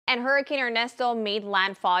And Hurricane Ernesto made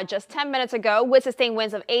landfall just 10 minutes ago with sustained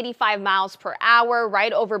winds of 85 miles per hour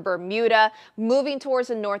right over Bermuda, moving towards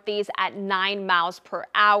the northeast at 9 miles per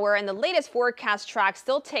hour. And the latest forecast track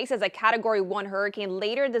still takes as a Category 1 hurricane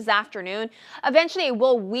later this afternoon. Eventually, it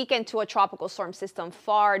will weaken to a tropical storm system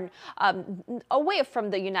far away from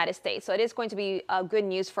the United States. So it is going to be good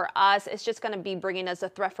news for us. It's just going to be bringing us a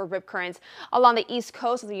threat for rip currents along the east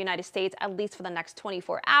coast of the United States, at least for the next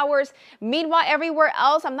 24 hours. Meanwhile, everywhere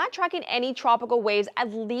else, I'm not tracking any tropical waves,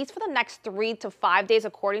 at least for the next 3 to 5 days,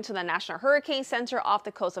 according to the National Hurricane Center off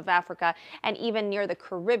the coast of Africa and even near the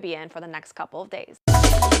Caribbean for the next couple of days.